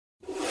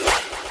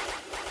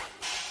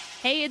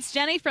Hey, it's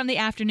Jenny from the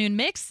Afternoon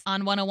Mix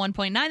on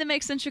 101.9 The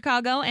Mix in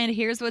Chicago, and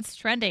here's what's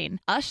trending.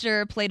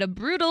 Usher played a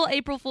brutal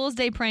April Fool's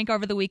Day prank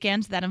over the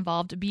weekend that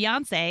involved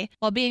Beyonce.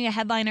 While being a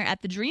headliner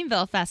at the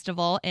Dreamville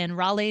Festival in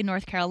Raleigh,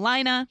 North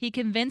Carolina, he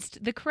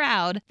convinced the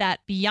crowd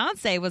that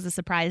Beyonce was a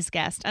surprise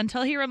guest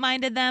until he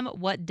reminded them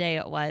what day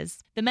it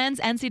was. The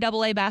men's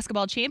NCAA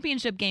basketball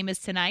championship game is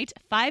tonight.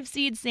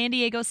 5-seed San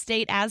Diego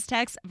State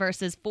Aztecs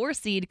versus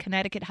 4-seed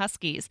Connecticut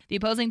Huskies. The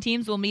opposing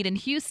teams will meet in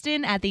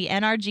Houston at the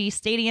NRG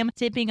Stadium,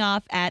 tipping off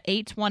at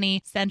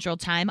 8:20 Central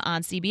Time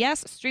on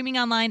CBS, streaming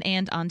online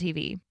and on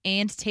TV.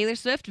 And Taylor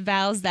Swift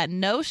vows that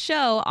no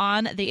show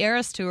on the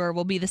Eras Tour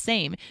will be the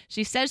same.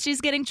 She says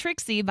she's getting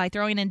tricksy by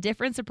throwing in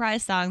different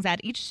surprise songs at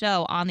each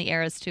show on the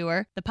Eras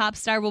Tour. The pop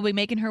star will be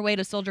making her way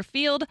to Soldier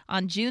Field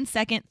on June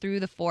 2nd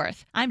through the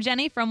 4th. I'm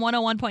Jenny from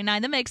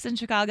 101.9 The Mix in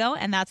Chicago,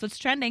 and that's what's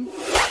trending.